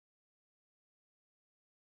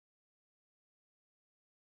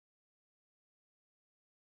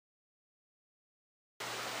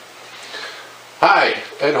Hi,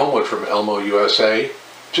 Ed Homewood from Elmo USA.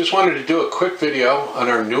 Just wanted to do a quick video on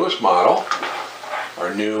our newest model,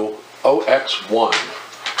 our new OX1.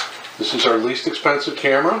 This is our least expensive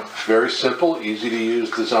camera. Very simple, easy to use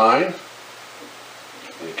design.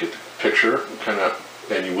 You get the picture,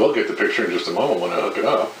 and you will get the picture in just a moment when I hook it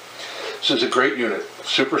up. This is a great unit,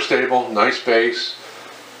 super stable, nice base.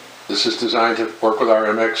 This is designed to work with our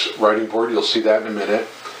MX writing board. You'll see that in a minute.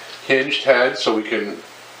 Hinged head, so we can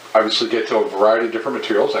obviously get to a variety of different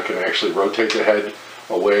materials. I can actually rotate the head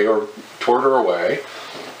away or toward or away.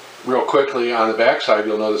 Real quickly, on the back side,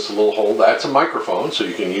 you'll notice a little hole. That's a microphone, so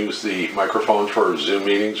you can use the microphone for Zoom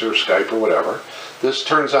meetings or Skype or whatever. This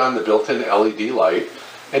turns on the built-in LED light,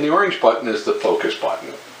 and the orange button is the focus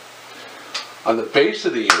button. On the base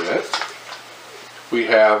of the unit, we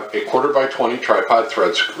have a 1/4x20 tripod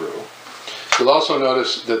thread screw. You'll also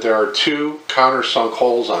notice that there are two countersunk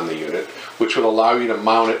holes on the unit, which would allow you to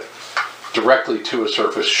mount it directly to a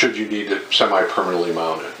surface should you need it semi-permanently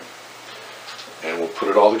mounted. And we'll put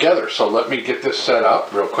it all together. So let me get this set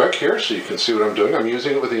up real quick here so you can see what I'm doing. I'm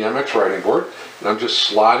using it with the MX writing board, and I'm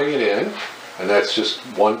just slotting it in, and that's just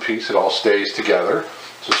one piece. It all stays together.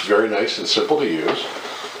 So it's very nice and simple to use.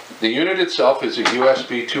 The unit itself is a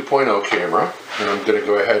USB 2.0 camera, and I'm going to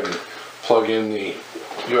go ahead and plug in the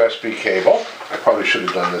USB cable. I probably should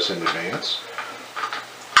have done this in advance.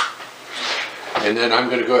 And then I'm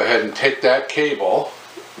going to go ahead and take that cable,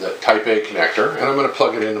 that Type A connector, and I'm going to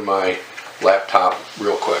plug it into my laptop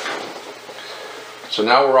real quick. So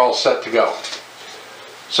now we're all set to go.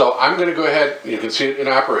 So I'm going to go ahead, you can see it in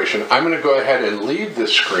operation, I'm going to go ahead and leave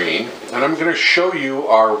this screen, and I'm going to show you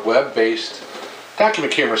our web-based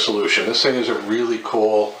document camera solution. This thing is a really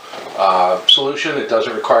cool solution. It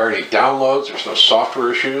doesn't require any downloads. There's no software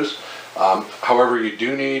issues. However, you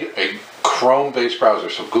do need a Chrome-based browser.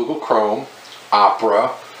 So Google Chrome,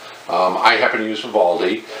 Opera. I happen to use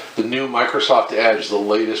Vivaldi. The new Microsoft Edge, the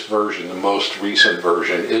latest version, the most recent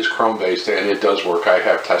version, is Chrome-based, and it does work. I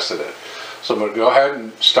have tested it. So I'm going to go ahead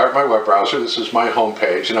and start my web browser. This is my home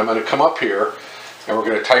page, and I'm going to come up here, and we're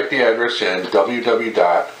going to type the address in,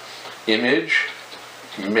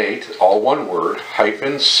 www.imagemate, all one word,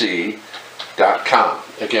 -c.com.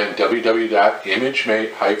 Again,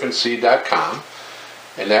 www.imagemate-c.com,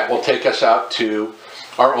 and that will take us out to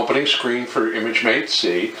our opening screen for ImageMate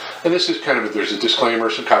C. And this is there's a disclaimer,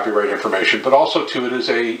 some copyright information, but also to it is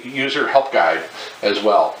a user help guide as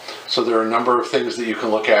well. So there are a number of things that you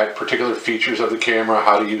can look at, particular features of the camera,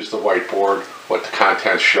 how to use the whiteboard, what the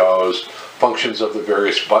content shows, functions of the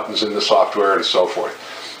various buttons in the software, and so forth.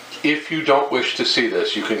 If you don't wish to see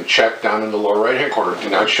this, you can check down in the lower right hand corner, do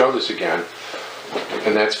not show this again,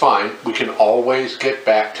 and that's fine. We can always get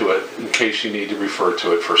back to it in case you need to refer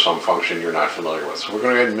to it for some function you're not familiar with. So we're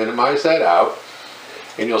going to go ahead and minimize that out,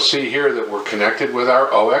 and you'll see here that we're connected with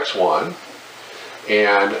our OX1,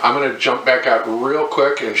 and I'm going to jump back out real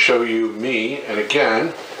quick and show you me, and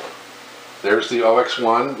again, there's the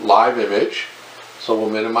OX1 live image. So we'll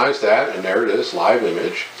minimize that, and there it is, live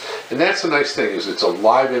image. And that's the nice thing, is it's a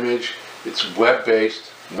live image, it's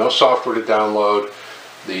web-based, no software to download.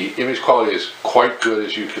 The image quality is quite good,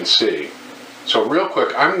 as you can see. So real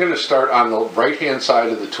quick, I'm going to start on the right-hand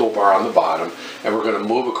side of the toolbar on the bottom, and we're going to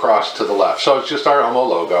move across to the left. So it's just our Elmo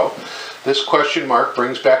logo. This question mark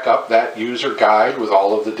brings back up that user guide with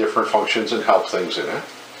all of the different functions and help things in it.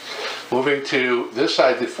 Moving to this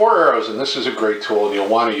side, the 4 arrows, and this is a great tool, and you'll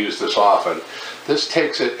want to use this often. This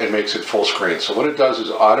takes it and makes it full screen. So what it does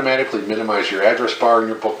is automatically minimize your address bar and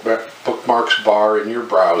your bookmarks bar in your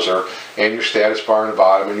browser, and your status bar on the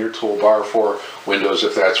bottom, and your toolbar for Windows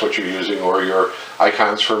if that's what you're using, or your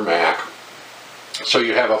icons for Mac. So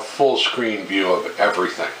you have a full screen view of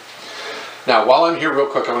everything. Now, while I'm here real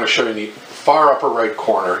quick, I'm going to show you in the far upper right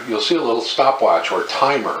corner, you'll see a little stopwatch or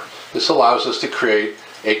timer. This allows us to create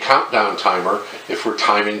a countdown timer if we're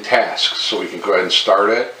timing tasks. So we can go ahead and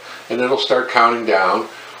start it, and it'll start counting down.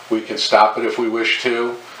 We can stop it if we wish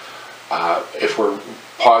to. If we're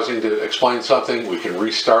pausing to explain something, we can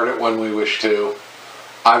restart it when we wish to.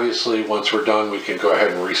 Obviously, once we're done, we can go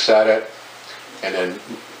ahead and reset it and then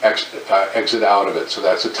exit out of it. So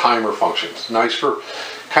that's a timer function. It's nice for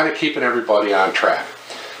kind of keeping everybody on track.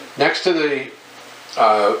 Next to the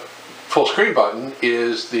full screen button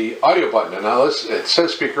is the audio button. And now it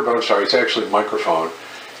says speaker, but I'm sorry, it's actually microphone.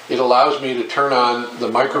 It allows me to turn on the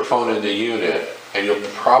microphone in the unit, and you'll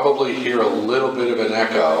probably hear a little bit of an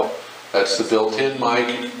echo. That's the built-in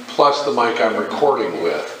mic plus the mic I'm recording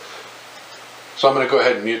with. So I'm going to go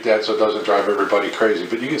ahead and mute that so it doesn't drive everybody crazy.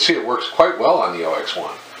 But you can see it works quite well on the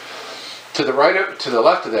OX1. To the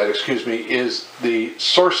left of that, is the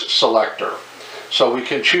source selector. So we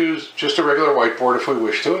can choose just a regular whiteboard if we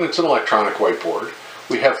wish to, and it's an electronic whiteboard.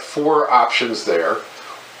 We have 4 options there.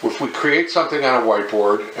 If we create something on a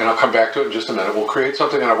whiteboard, and I'll come back to it in just a minute, we'll create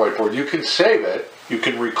something on a whiteboard, you can save it, you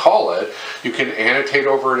can recall it, you can annotate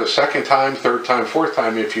over it a second time, third time, fourth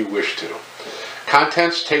time if you wish to.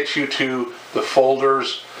 Contents takes you to the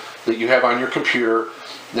folders that you have on your computer.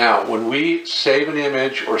 Now, when we save an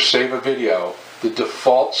image or save a video, the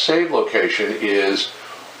default save location is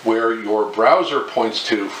where your browser points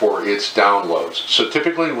to for its downloads. So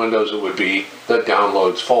typically in Windows it would be the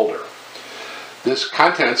downloads folder. This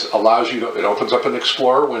contents allows you to, it opens up an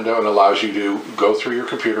Explorer window and allows you to go through your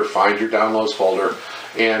computer, find your downloads folder,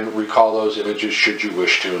 and recall those images should you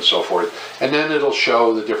wish to, and so forth. And then it'll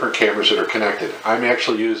show the different cameras that are connected. I'm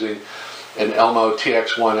actually using an Elmo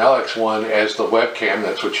TX1 LX1 as the webcam.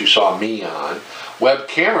 That's what you saw me on. Web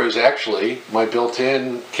camera is actually my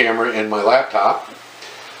built-in camera in my laptop,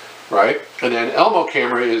 right? And then Elmo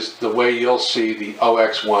camera is the way you'll see the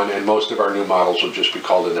OX1, and most of our new models will just be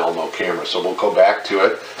called an Elmo camera. So we'll go back to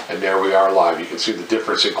it, and there we are live. You can see the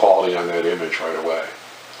difference in quality on that image right away.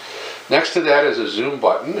 Next to that is a zoom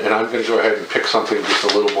button, and I'm going to go ahead and pick something just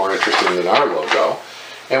a little more interesting than our logo.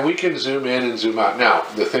 And we can zoom in and zoom out. Now,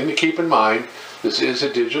 the thing to keep in mind, this is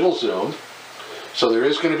a digital zoom, so there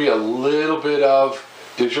is going to be a little bit of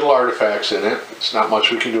digital artifacts in it. It's not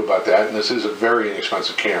much we can do about that, and this is a very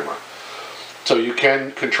inexpensive camera. So you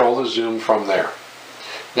can control the zoom from there.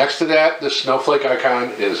 Next to that, the snowflake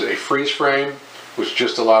icon is a freeze frame, which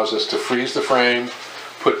just allows us to freeze the frame,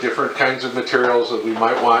 put different kinds of materials that we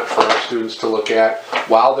might want for our students to look at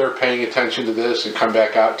while they're paying attention to this, and come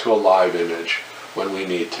back out to a live image when we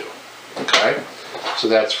need to. Okay? So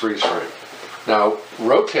that's freeze frame. Now,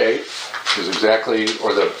 rotate is exactly,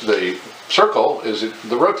 or the circle is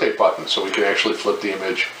the rotate button, so we can actually flip the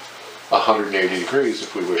image 180 degrees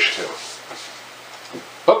if we wish to.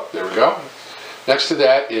 Oh, there we go. Next to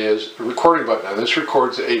that is the recording button. Now this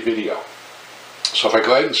records a video. So if I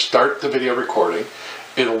go ahead and start the video recording,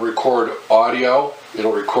 it'll record audio,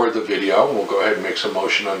 it'll record the video, and we'll go ahead and make some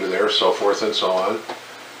motion under there, so forth and so on.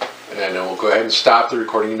 And then we'll go ahead and stop the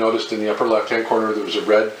recording. You noticed in the upper left-hand corner there was a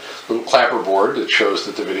red little clapper board that shows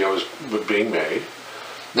that the video is being made.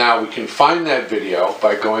 Now we can find that video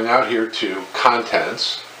by going out here to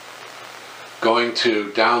Contents, going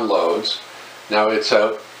to Downloads. Now it's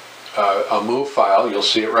a MOV file. You'll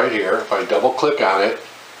see it right here. If I double-click on it,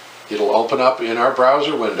 it'll open up in our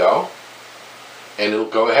browser window, and it'll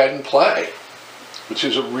go ahead and play, which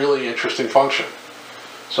is a really interesting function.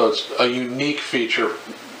 So it's a unique feature,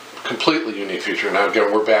 completely unique feature. Now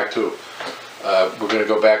again, we're going to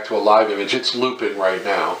go back to a live image. It's looping right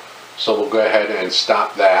now, so we'll go ahead and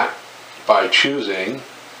stop that by choosing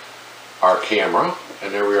our camera,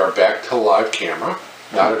 and there we are, back to live camera,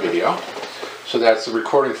 not a video. So that's the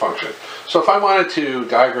recording function. So if I wanted to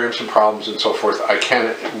diagram some problems and so forth, I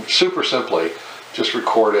can super simply just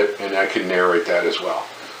record it, and I can narrate that as well.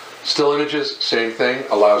 Still images, same thing,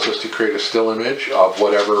 allows us to create a still image of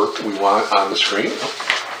whatever we want on the screen.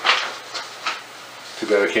 Too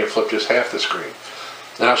bad I can't flip just half the screen.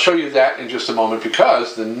 And I'll show you that in just a moment,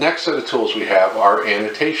 because the next set of tools we have are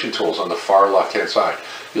annotation tools on the far left-hand side.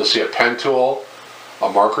 You'll see a pen tool, a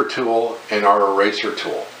marker tool, and our eraser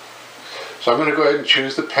tool. So I'm going to go ahead and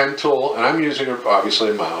choose the pen tool, and I'm using obviously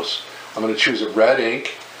a mouse. I'm going to choose a red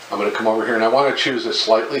ink. I'm going to come over here, and I want to choose a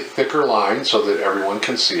slightly thicker line so that everyone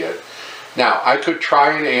can see it. Now, I could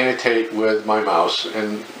try and annotate with my mouse,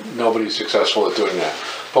 and nobody's successful at doing that.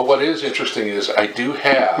 But what is interesting is I do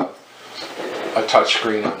have a touch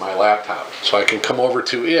screen on my laptop. So I can come over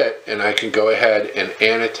to it, and I can go ahead and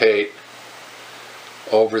annotate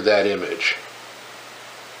over that image.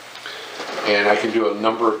 And I can do a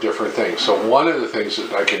number of different things. So one of the things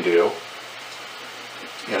that I can do,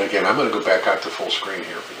 and again, I'm going to go back out to full screen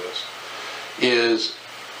here for this, is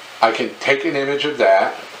I can take an image of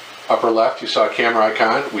that. Upper left, you saw a camera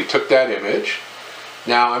icon. We took that image.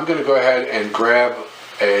 Now I'm going to go ahead and grab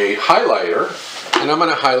a highlighter, and I'm going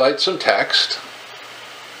to highlight some text,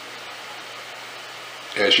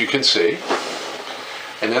 as you can see.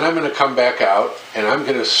 And then I'm going to come back out, and I'm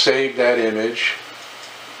going to save that image.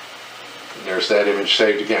 And there's that image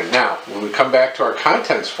saved again. Now, when we come back to our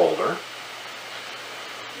Contents folder,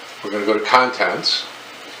 we're going to go to Contents,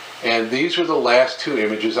 and these are the last 2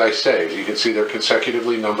 images I saved. You can see they're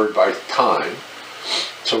consecutively numbered by time.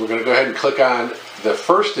 So we're going to go ahead and click on the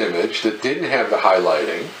first image that didn't have the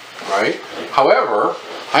highlighting, right? However,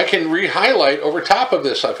 I can re-highlight over top of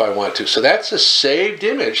this if I want to. So that's a saved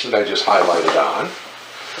image that I just highlighted on.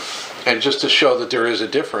 And just to show that there is a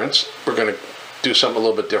difference, we're going to do something a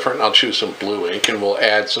little bit different. I'll choose some blue ink, and we'll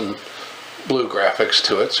add some blue graphics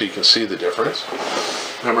to it so you can see the difference.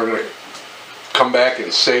 Then we're going to come back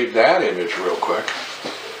and save that image real quick.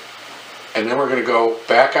 And then we're going to go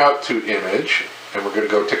back out to image, and we're going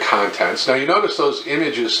to go to contents. Now you notice those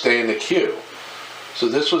images stay in the queue. So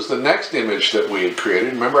this was the next image that we had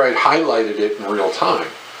created. Remember, I had highlighted it in real time.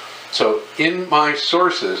 So in my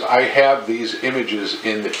sources, I have these images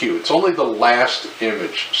in the queue. It's only the last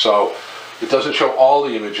image. So it doesn't show all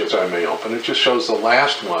the images I may open. It just shows the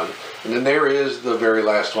last one. And then there is the very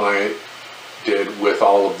last one I did with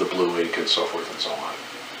all of the blue ink and so forth and so on.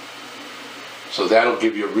 So that'll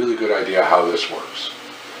give you a really good idea how this works.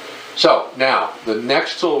 So now, the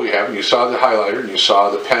next tool we have, and you saw the highlighter and you saw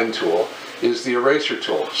the pen tool, is the eraser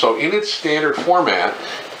tool. So in its standard format,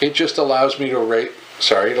 it just allows me to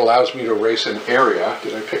erase an area.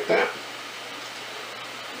 Did I pick that?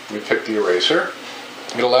 Let me pick the eraser.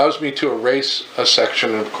 It allows me to erase a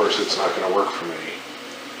section, and of course it's not going to work for me.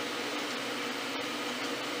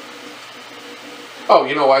 Oh,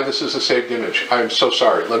 you know why this is a saved image? I'm so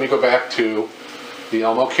sorry. Let me go back to the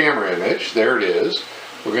Elmo camera image. There it is.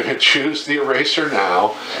 We're going to choose the eraser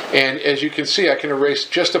now, and as you can see, I can erase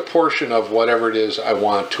just a portion of whatever it is I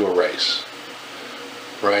want to erase,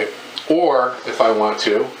 right? Or if I want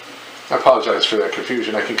to, I apologize for that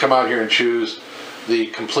confusion, I can come out here and choose the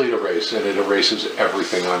complete erase, and it erases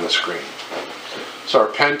everything on the screen. So our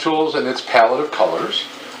pen tools and its palette of colors,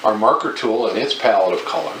 our marker tool and its palette of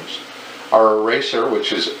colors, our eraser,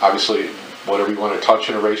 which is obviously whatever you want to touch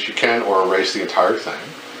and erase you can, or erase the entire thing,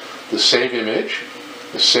 the save image,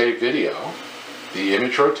 the save video, the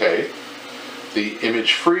image rotate, the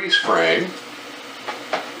image freeze frame,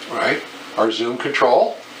 right? Our zoom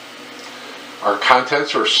control, our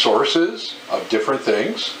contents or sources of different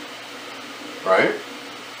things, right?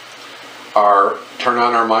 Our turn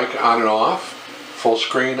on our mic on and off, full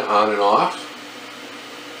screen on and off,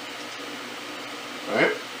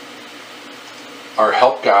 right? Our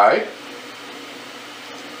help guide.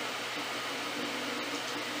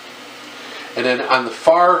 And then on the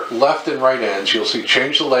far left and right ends, you'll see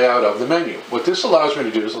change the layout of the menu. What this allows me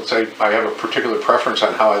to do is, let's say I have a particular preference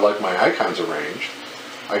on how I like my icons arranged.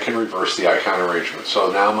 I can reverse the icon arrangement.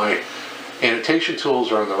 So now my annotation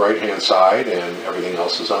tools are on the right-hand side and everything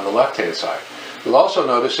else is on the left-hand side. You'll also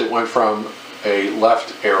notice it went from a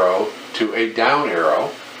left arrow to a down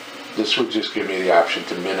arrow. This would just give me the option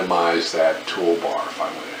to minimize that toolbar if I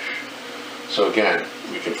wish. So again,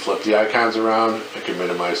 we can flip the icons around. I can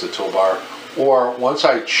minimize the toolbar. Or once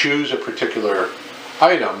I choose a particular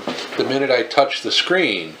item, the minute I touch the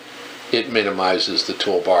screen, it minimizes the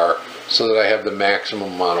toolbar so that I have the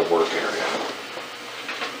maximum amount of work area.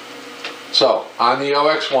 So on the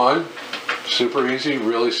OX1, super easy,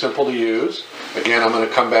 really simple to use. Again, I'm going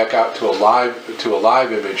to come back out to a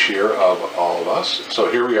live image here of all of us. So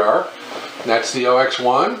here we are. That's the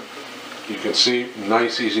OX1. You can see,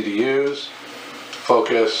 nice, easy to use.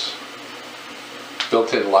 Focus.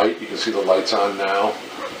 Built-in light. You can see the lights on now.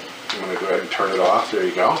 I'm going to go ahead and turn it off. There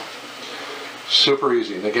you go. Super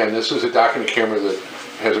easy. And again, this is a document camera that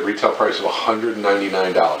has a retail price of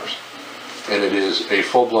 $199. And it is a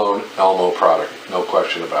full-blown Elmo product. No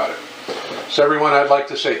question about it. So everyone, I'd like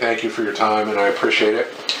to say thank you for your time, and I appreciate it.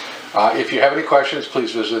 If you have any questions,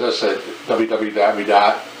 please visit us at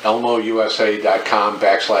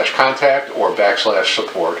www.elmousa.com/contact or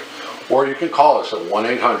 /support. Or you can call us at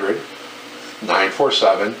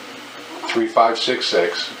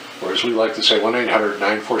 1-800-947-3566, or as we like to say,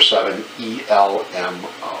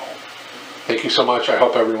 1-800-947-ELMO. Thank you so much. I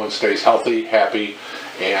hope everyone stays healthy, happy,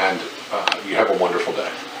 and you have a wonderful day.